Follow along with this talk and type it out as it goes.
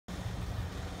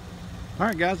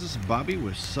Alright guys, this is Bobby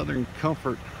with Southern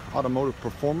Comfort Automotive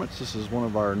Performance. This is one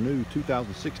of our new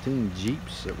 2016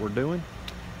 Jeeps that we're doing.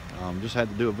 Just had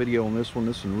to do a video on this one.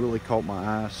 This one really caught my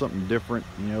eye. Something different,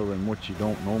 you know, than what you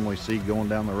don't normally see going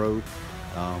down the road.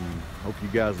 Hope you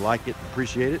guys like it,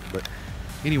 appreciate it. But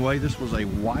anyway, this was a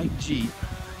white Jeep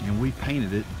and we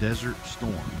painted it Desert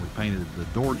Storm. We painted the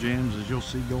door jambs, as you'll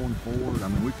see going forward. I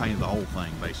mean, we painted the whole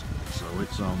thing basically. So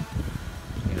it's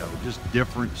you know, just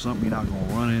different, something you're not going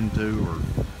to run into or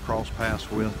cross paths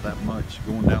with that much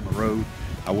going down the road.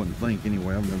 I wouldn't think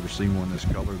anyway. I've never seen one this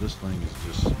color. This thing is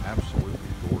just absolutely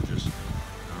gorgeous.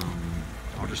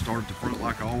 I'll just start at the front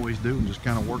like I always do and just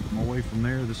kind of work my way from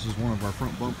there. This is one of our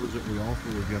front bumpers that we offer.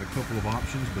 We've got a couple of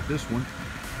options, but this one,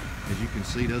 as you can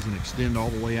see, doesn't extend all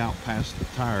the way out past the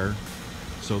tire,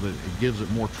 so that it gives it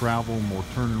more travel, more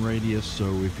turning radius.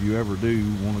 So if you ever do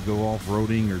want to go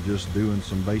off-roading or just doing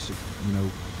some basic, you know,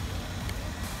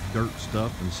 dirt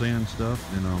stuff and sand stuff,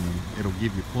 then it'll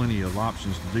give you plenty of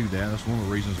options to do that. That's one of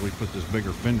the reasons we put this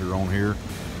bigger fender on here,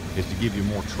 is to give you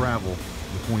more travel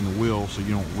between the wheels so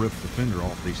you don't rip the fender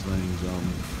off these things,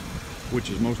 which,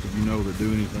 as most of you know that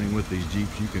do anything with these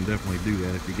Jeeps, you can definitely do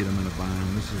that if you get them in a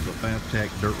bind. This is a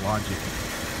Fabtech Dirt Logic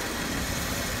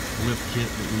lift kit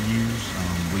that we use.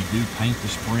 We do paint the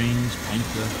springs, paint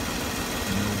the,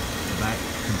 you know, the back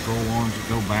control arms that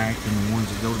go back and the ones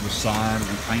that go to the side.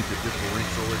 We paint the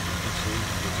differential, as you can see.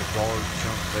 There's a large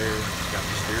chunk there. It's got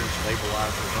the steering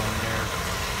stabilizers on there.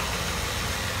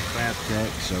 Fabtech,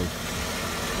 so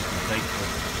you can take the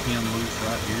pin loose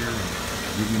right here and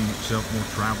give yourself more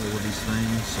travel with these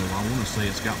things. So I want to say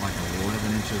it's got like 11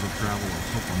 inches of travel. I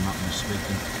hope I'm not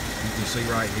mistaken. You can see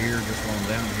right here, just on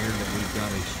down here, that we've got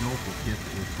a snorkel kit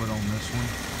that we put on this one,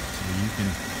 so you can,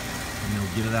 you know,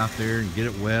 get it out there and get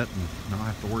it wet and not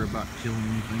have to worry about killing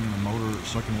anything in the motor or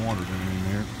sucking water down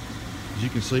in there. As you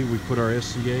can see, we put our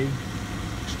SCA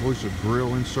exclusive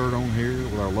grill insert on here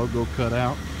with our logo cut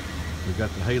out. We've got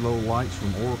the halo lights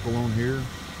from Oracle on here.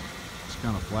 It's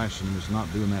kind of flashing. It's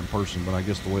not doing that in person, but I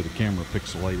guess the way the camera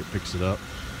pixelates, it picks it up.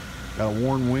 Got a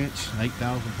Warn winch,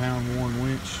 8,000-pound Warn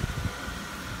winch.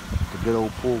 The good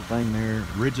old pull thing there.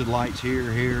 Rigid lights here,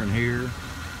 here, and here,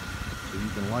 so you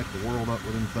can light the world up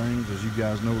with them things. As you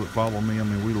guys know that follow me, I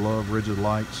mean, we love Rigid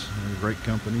lights. They're a great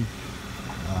company.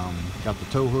 Got the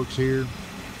tow hooks here.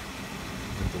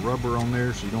 Got the rubber on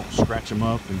there so you don't scratch them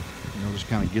up, and, you know, just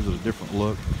kind of gives it a different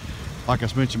look. Like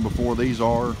I mentioned before, these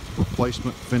are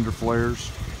replacement fender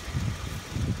flares.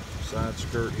 Side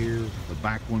skirt here. The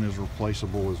back one is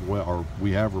replaceable as well, or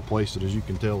we have replaced it, as you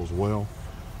can tell, as well.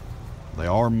 They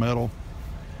are metal,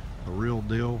 the real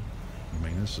deal. I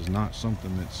mean, this is not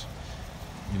something that's,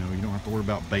 you know, you don't have to worry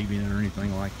about babying it or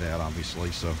anything like that, obviously.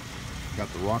 So,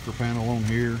 got the rocker panel on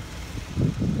here.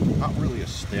 Not really a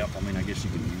step. I mean, I guess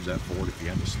you can use that for it if you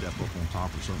had to step up on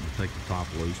top or something to take the top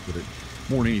loose. But it,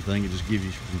 more than anything, it just gives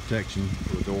you some protection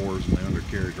for the doors and the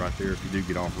undercarriage right there if you do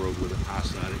get off-road with it.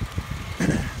 Eyesight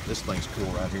it. This thing's cool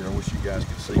right here. I wish you guys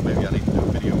could see. Maybe I need to do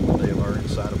a video one day of our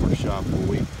inside of our shop where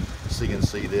we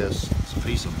CNC this. It's a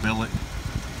piece of billet.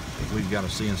 We've got a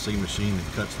CNC machine that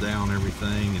cuts down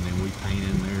everything, and then we paint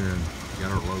in there and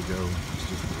got our logo. It's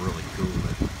just really cool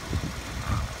that,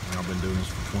 I've been doing this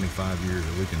for 25 years,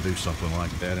 and we can do something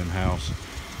like that in-house.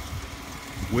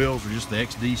 Wheels are just the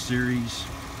XD series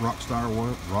Rockstar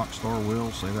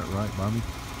wheels. Say that right, Bobby?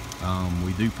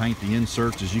 We do paint the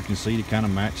inserts, as you can see, to kind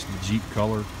of match the Jeep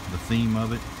color, the theme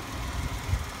of it.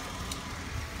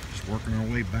 Just working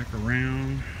our way back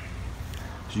around.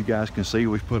 As you guys can see,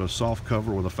 we've put a soft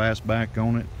cover with a fastback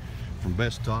on it from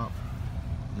Best Top.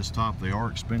 This top, they are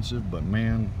expensive, but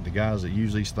man, the guys that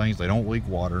use these things, they don't leak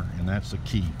water, and that's the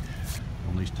key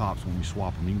on these tops when you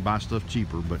swap them. You can buy stuff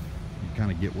cheaper, but you kind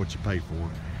of get what you pay for.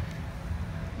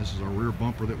 This is our rear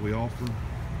bumper that we offer.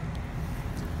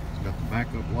 It's got the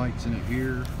backup lights in it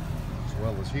here, as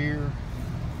well as here.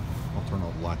 I'll turn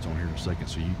all the lights on here in a second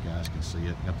so you guys can see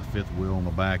it. Got the fifth wheel on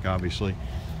the back, obviously.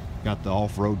 Got the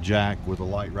off-road jack with a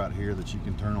light right here that you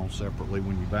can turn on separately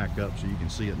when you back up so you can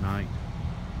see at night.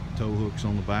 Tow hooks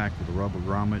on the back with the rubber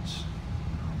grommets.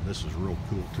 This is real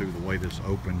cool too, the way this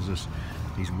opens.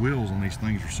 These wheels on these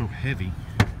things are so heavy.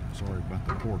 Sorry about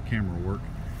the poor camera work.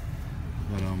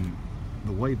 But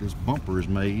the way this bumper is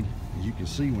made, as you can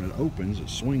see, when it opens, it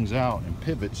swings out and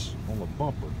pivots on the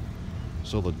bumper.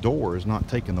 So the door is not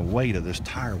taking the weight of this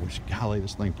tire, which, golly,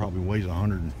 this thing probably weighs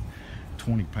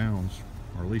 120 pounds.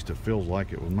 Or at least it feels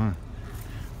like it with my,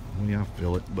 well, I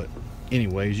feel it. But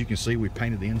anyways, you can see we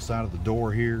painted the inside of the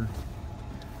door here.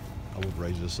 I would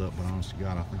raise this up, but honest to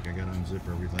God, I think I got to unzip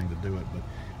everything to do it. But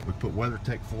we put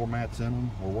WeatherTech floor mats in them.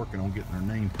 We're working on getting our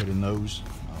name put in those,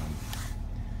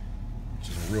 which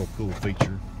is a real cool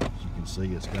feature. As you can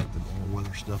see, it's got the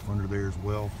all-weather stuff under there as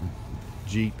well from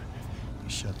Jeep.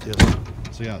 Shut this.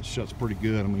 See how it shuts pretty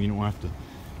good. I mean, you don't have to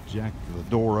jack the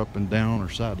door up and down or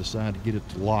side to side to get it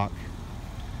to lock.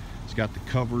 It's got the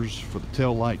covers for the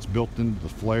tail lights built into the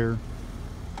flare.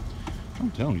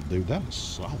 I'm telling you, dude, that is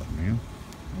solid, man.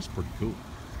 That's pretty cool.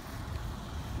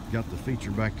 Got the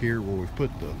feature back here where we've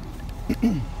put the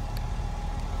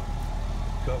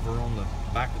cover on the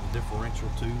back of the differential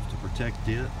tubes to protect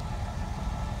it.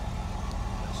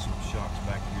 Got some shocks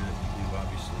back here that we do,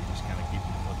 obviously, just kind of keep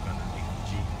the look underneath the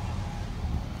Jeep.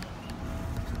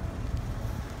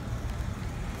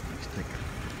 Let's take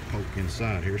a poke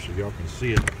inside here so y'all can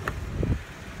see it.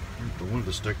 Here's the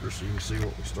window sticker so you can see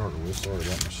what we started with. Started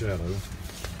out in the shadow.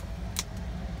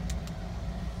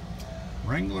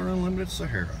 Wrangler Unlimited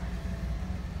Sahara.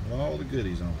 All the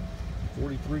goodies on it.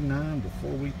 43.9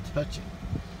 before we touch it.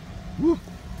 Woo!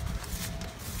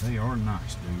 They are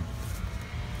nice, dude.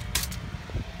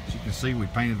 As you can see, we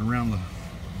painted around the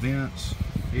vents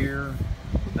here,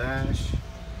 the dash.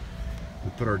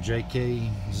 We put our JK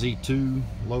Z2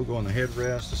 logo on the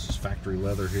headrest. This is factory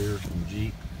leather here from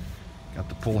Jeep. Got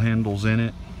the pull handles in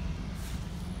it.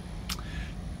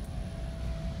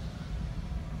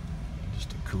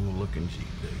 Just a cool looking Jeep,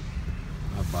 dude.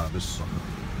 I'd buy this summer.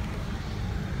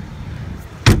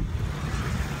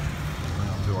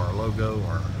 Down to our logo,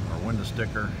 our window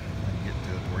sticker. And get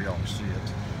to it where y'all can see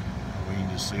it. We can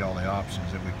just see all the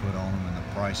options that we put on them and the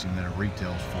pricing that it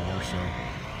retails for. So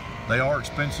they are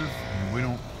expensive, and we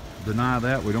don't deny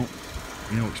that. We don't,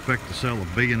 expect to sell a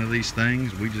billion of these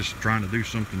things. We just trying to do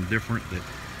something different that,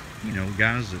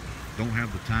 guys that don't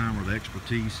have the time or the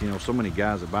expertise. So many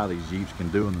guys that buy these Jeeps can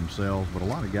do them themselves, but a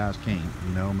lot of guys can't.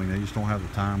 They just don't have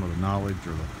the time or the knowledge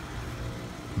or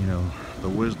the, the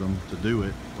wisdom to do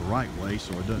it the right way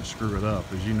so it doesn't screw it up.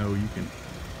 As you know, you can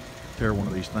tear one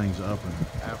of these things up in an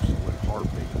absolute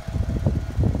heartbeat.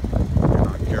 If you're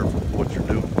not careful with what you're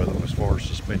doing with them as far as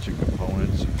suspension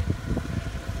components, and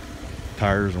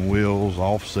tires and wheels,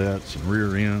 offsets and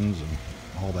rear ends and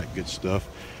all that good stuff.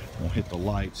 We'll hit the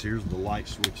lights. Here's the light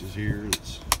switches here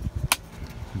that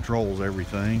controls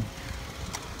everything.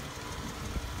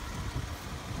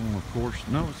 And of course,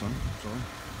 no, it's on. Sorry.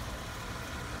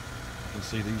 You can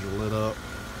see these are lit up.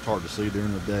 It's hard to see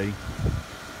during the day.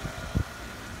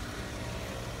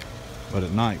 But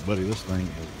at night, buddy, this thing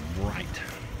is bright.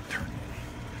 Turn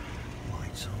the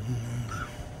lights on.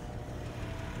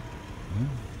 Well,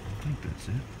 I think that's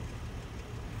it.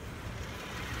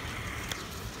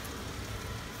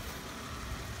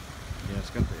 Yeah, it's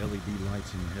got the LED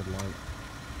lights in the headlight.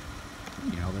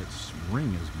 Yeah, that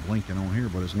ring is blinking on here,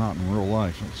 but it's not in real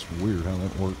life. It's weird how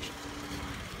that works.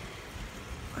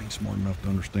 I ain't smart enough to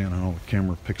understand how all the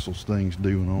camera pixels things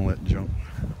do and all that junk.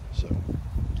 So,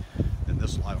 and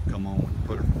this light will come on when you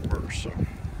put it in reverse, so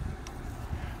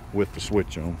with the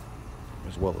switch on,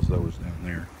 as well as those down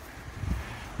there.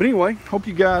 But anyway, hope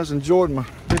you guys enjoyed my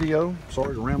video.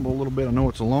 Sorry to ramble a little bit. I know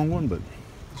it's a long one, but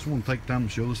I just want to take time to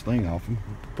show this thing off. I'm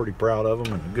pretty proud of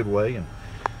them in a good way, and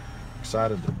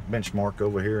excited to Benchmark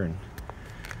over here in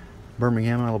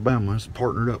Birmingham, Alabama has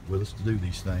partnered up with us to do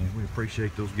these things. We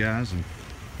appreciate those guys, and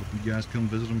hope you guys come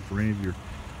visit them for any of your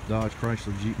Dodge,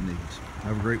 Chrysler, Jeep needs.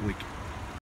 Have a great week.